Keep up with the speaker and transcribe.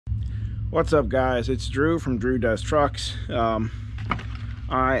What's up, guys? It's Drew from Drew Does Trucks. I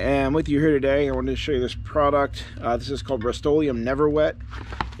am with you here today. I wanted to show you this product. This is called Rust-Oleum Never Wet.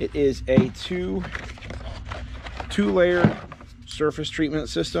 It is a two-layer surface treatment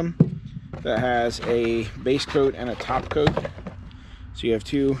system that has a base coat and a top coat. So you have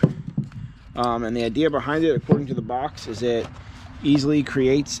two. And the idea behind it, according to the box, is it easily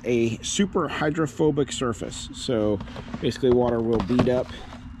creates a super hydrophobic surface. So basically water will bead up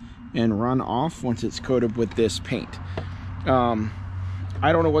and run off once it's coated with this paint.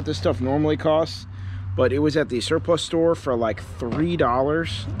 I don't know what this stuff normally costs, but it was at the surplus store for like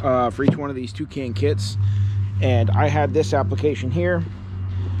 $3 for each one of these 2-can kits. And I had this application here.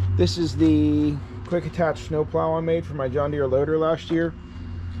 This is the quick attach snowplow I made for my John Deere loader last year.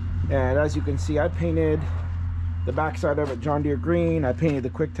 And as you can see, I painted the backside of it John Deere green. I painted the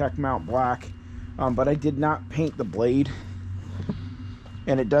quick tack mount black, but I did not paint the blade.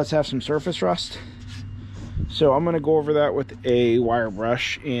 And it does have some surface rust. So I'm going to go over that with a wire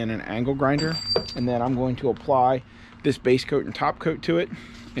brush and an angle grinder. And then I'm going to apply this base coat and top coat to it.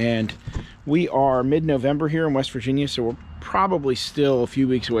 And we are mid-November here in West Virginia, so we're probably still a few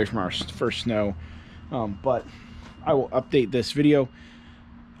weeks away from our first snow. But I will update this video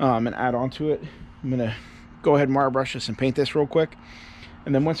and add on to it. I'm going to go ahead and wire brush this and paint this real quick.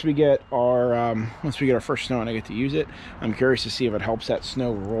 And then once we get our first snow and I get to use it, I'm curious to see if it helps that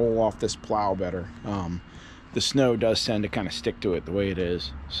snow roll off this plow better. The snow does tend to kind of stick to it the way it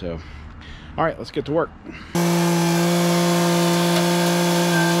is. So, all right, let's get to work.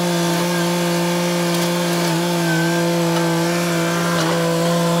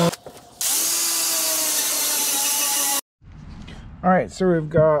 All right, so we've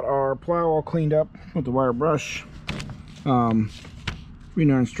got our plow all cleaned up with the wire brush.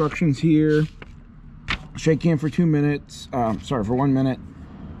 Reading our instructions here. Shake in for 2 minutes. For 1 minute.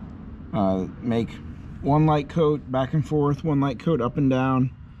 Make one light coat back and forth, one light coat up and down,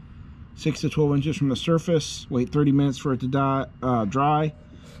 6 to 12 inches from the surface. Wait 30 minutes for it to dry,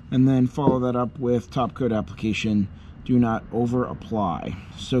 and then follow that up with top coat application. Do not over apply.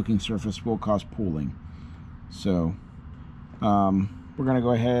 Soaking surface will cause pooling. So we're gonna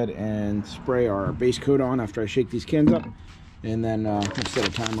go ahead and spray our base coat on after I shake these cans up. And then we'll set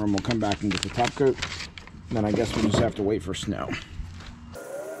a timer and we'll come back and get the top coat. And then I guess we'll just have to wait for snow.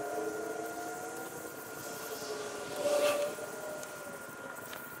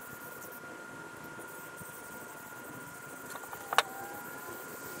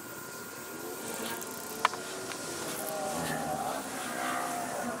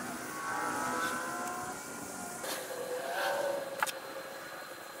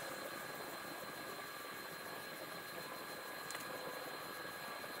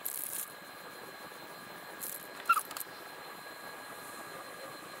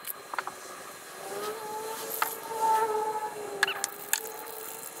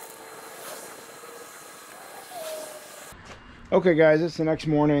 Okay guys, it's the next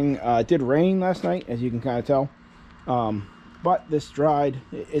morning. It did rain last night, as you can kind of tell, but this dried.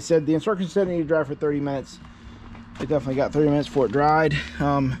 It said, the instructions said it needed to dry for 30 minutes. It definitely got 30 minutes before it dried.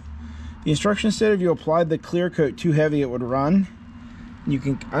 The instructions said if you applied the clear coat too heavy, it would run. You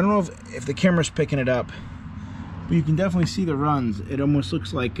can, I don't know if the camera's picking it up, but you can definitely see the runs. It almost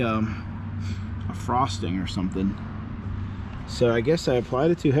looks like a frosting or something. So I guess I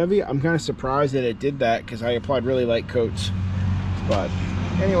applied it too heavy. I'm kind of surprised that it did that, because I applied really light coats. But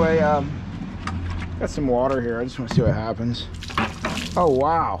anyway, got some water here. I just want to see what happens. Oh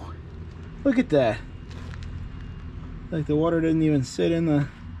wow, look at that. Like the water didn't even sit in the...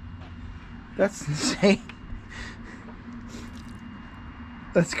 That's insane.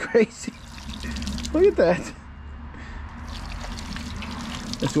 That's crazy. Look at that.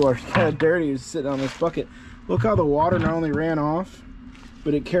 This water's kind of dirty. It's sitting on this bucket. Look how the water not only ran off,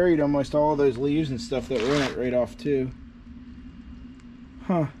 but it carried almost all of those leaves and stuff that were in it right off too.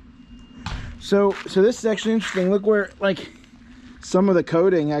 Huh. So this is actually interesting. Look where, like, some of the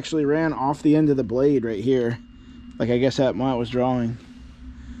coating actually ran off the end of the blade right here. Like, I guess that while it was drying.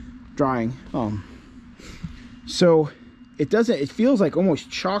 So it feels like almost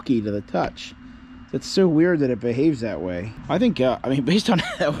chalky to the touch. It's so weird that it behaves that way. I think, I mean, based on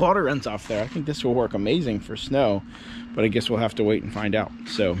that water runs off there, I think this will work amazing for snow, but I guess we'll have to wait and find out.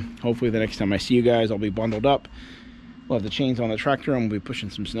 So hopefully the next time I see you guys, I'll be bundled up. We'll have the chains on the tractor and we'll be pushing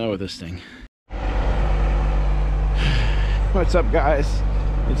some snow with this thing. What's up, guys?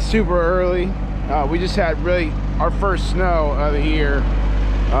 It's super early. We just had really our first snow of the year.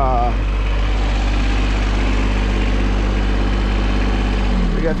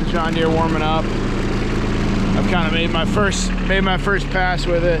 We got the John Deere warming up. I've kind of made my first pass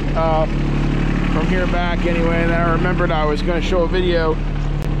with it from here back anyway. And then I remembered I was going to show a video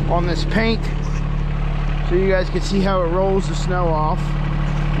on this paint so you guys can see how it rolls the snow off.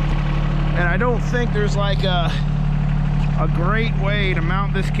 And I don't think there's like a great way to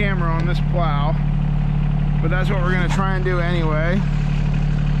mount this camera on this plow, but that's what we're going to try and do anyway.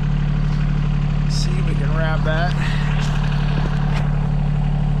 Let's see if we can wrap that.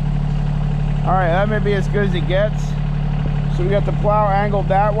 All right, that may be as good as it gets. So we got the plow angled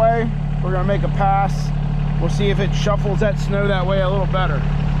that way. We're gonna make a pass. We'll see if it shuffles that snow that way a little better.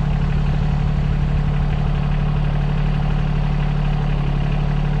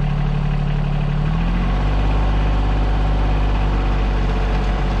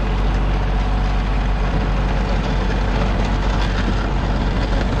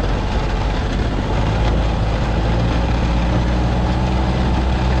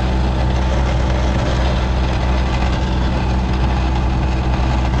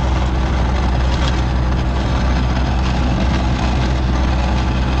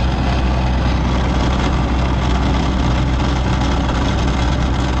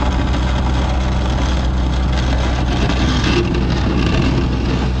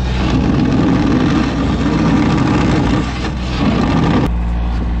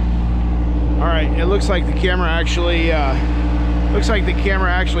 Looks like the camera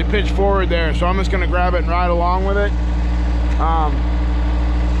actually pitched forward there, so I'm just going to grab it and ride along with it. I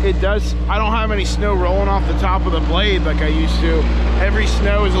don't have any snow rolling off the top of the blade like I used to. Every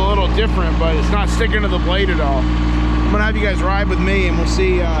snow is a little different, but it's not sticking to the blade at all. I'm gonna have you guys ride with me and we'll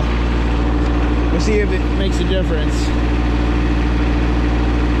see if it makes a difference.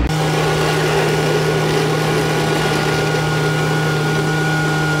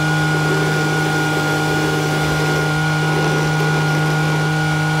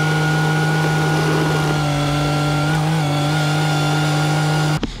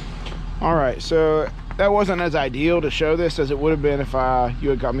 Alright, so that wasn't as ideal to show this as it would have been if you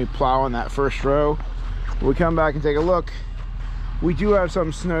had got me plowing that first row. When we come back and take a look, we do have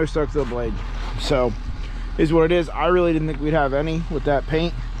some snow stuck to the blade. So, is what it is. I really didn't think we'd have any with that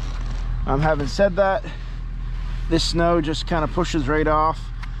paint. Having said that, this snow just kind of pushes right off,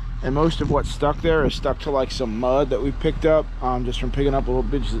 and most of what's stuck there is stuck to like some mud that we picked up just from picking up little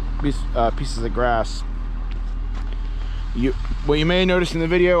pieces of grass. What you may have noticed in the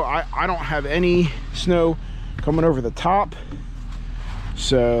video, I don't have any snow coming over the top,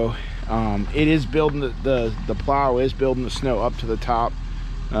 so it is building the plow is building the snow up to the top,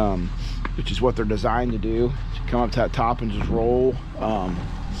 which is what they're designed to do, to come up to that top and just roll,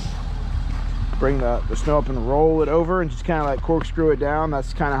 bring the snow up and roll it over and just kind of like corkscrew it down.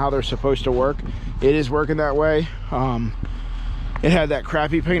 That's kind of how they're supposed to work. It is working that way. It had that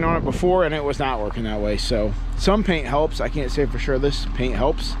crappy paint on it before and it was not working that way, so some paint helps. I can't say for sure this paint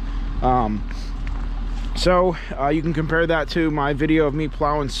helps. So you can compare that to my video of me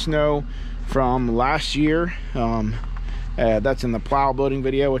plowing snow from last year. That's in the plow building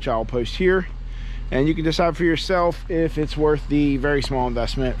video, which I'll post here, and you can decide for yourself if it's worth the very small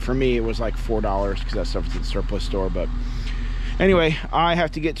investment. For me, it was like $4 because that stuff's at the surplus store. But anyway, I have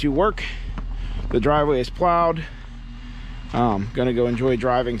to get to work. The driveway is plowed. Gonna go enjoy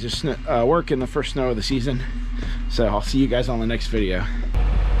driving to work in the first snow of the season. So I'll see you guys on the next video.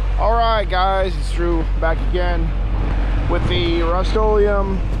 All right, guys, it's Drew back again with the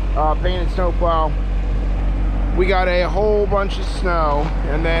Rust-Oleum painted snow plow. We got a whole bunch of snow,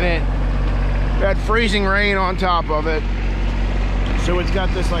 and then it had freezing rain on top of it, so it's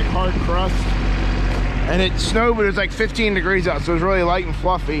got this like hard crust, and it snowed, but it was like 15 degrees out, so it was really light and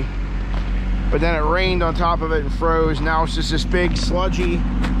fluffy. But then it rained on top of it and froze. Now it's just this big sludgy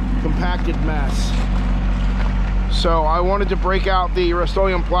compacted mess. So I wanted to break out the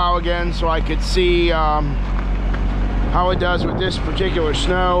Rust-Oleum plow again so I could see how it does with this particular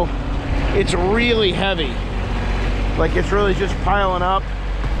snow. It's really heavy. Like, it's really just piling up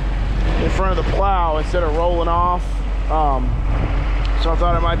in front of the plow instead of rolling off. So I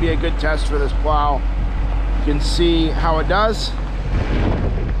thought it might be a good test for this plow. You can see how it does.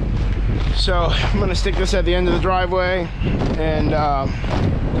 So I'm gonna stick this at the end of the driveway, and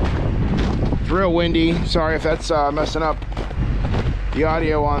it's real windy. Sorry if that's messing up the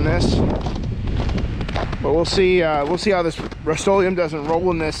audio on this, but we'll see how this Rust-Oleum doesn't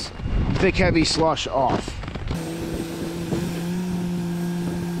roll in this thick, heavy slush off.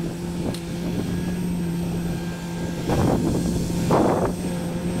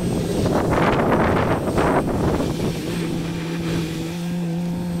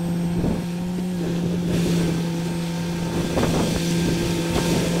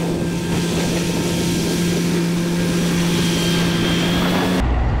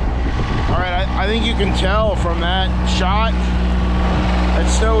 I think you can tell from that shot that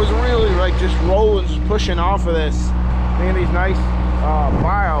snow is really like just rolling, just pushing off of this. Look at these nice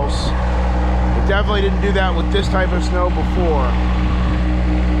plows. It definitely didn't do that with this type of snow before.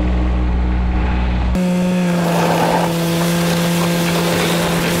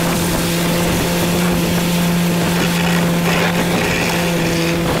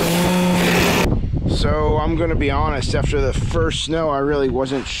 So I'm gonna be honest, after the first snow, I really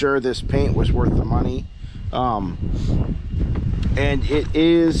wasn't sure this paint was worth the money. And it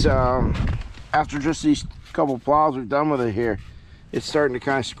is, after just these couple plows we've done with it here, it's starting to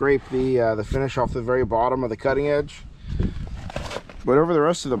kind of scrape the finish off the very bottom of the cutting edge. But over the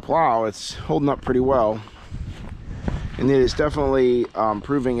rest of the plow, it's holding up pretty well. And it is definitely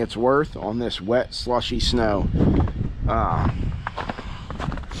proving its worth on this wet, slushy snow.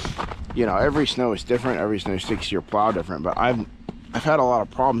 You know, every snow is different, every snow sticks to your plow different, but I've had a lot of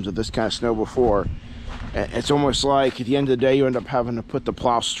problems with this kind of snow before. It's almost like at the end of the day you end up having to put the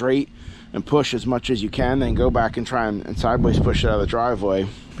plow straight and push as much as you can, then go back and try and sideways push it out of the driveway,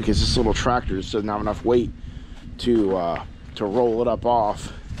 because this little tractor just doesn't have enough weight to roll it up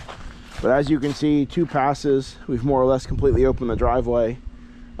off. But as you can see, 2 passes, we've more or less completely opened the driveway.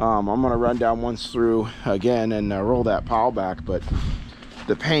 I'm gonna run down once through again and roll that pile back, but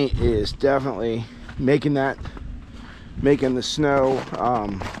the paint is definitely making the snow,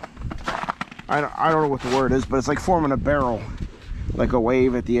 I don't know what the word is, but it's like forming a barrel, like a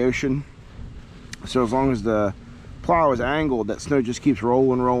wave at the ocean. So as long as the plow is angled, that snow just keeps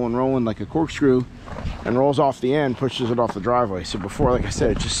rolling, rolling, rolling like a corkscrew and rolls off the end, pushes it off the driveway. So before, like I said,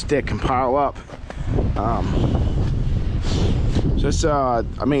 it just stick and pile up. So it's, I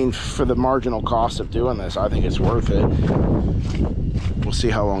mean, for the marginal cost of doing this, I think it's worth it. We'll see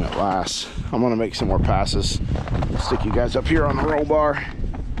how long it lasts. I'm gonna make some more passes. Stick you guys up here on the roll bar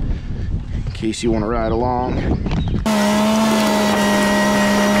in case you want to ride along.